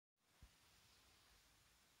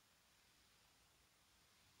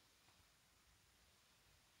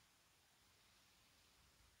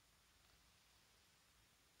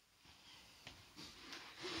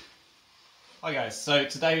Hi guys, so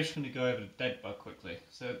today we're just going to go over the Deadbug quickly.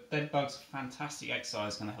 So Deadbug's a fantastic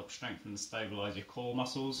exercise, going to help strengthen and stabilise your core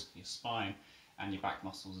muscles, your spine and your back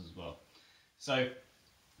muscles as well. So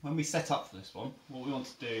when we set up for this one, what we want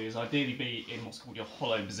to do is ideally be in what's called your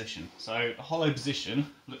hollow position. So a hollow position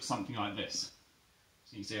looks something like this.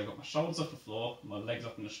 So you can see I've got my shoulders off the floor, my legs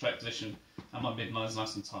up in a straight position and my midline is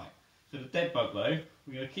nice and tight. For the Deadbug though,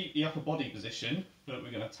 we're going to keep the upper body position, but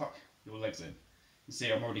we're going to tuck your legs in. You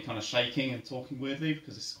see I'm already kind of shaking and talking weirdly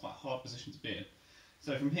because it's quite a hard position to be in.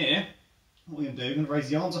 So from here, what we're going to do, we're going to raise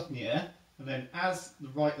the arms up in the air, and then as the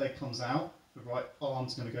right leg comes out, the right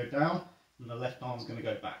arm's going to go down, and the left arm's going to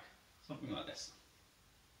go back. Something like this.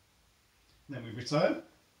 And then we return,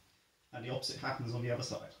 and the opposite happens on the other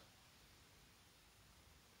side.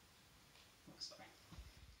 Like so.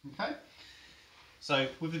 Okay? So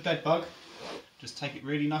with the Deadbug, just take it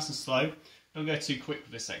really nice and slow. Don't go too quick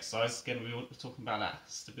with this exercise. Again, we're talking about that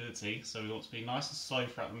stability, so we want to be nice and slow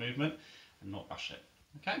throughout the movement and not rush it.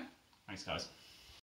 Okay? Thanks guys.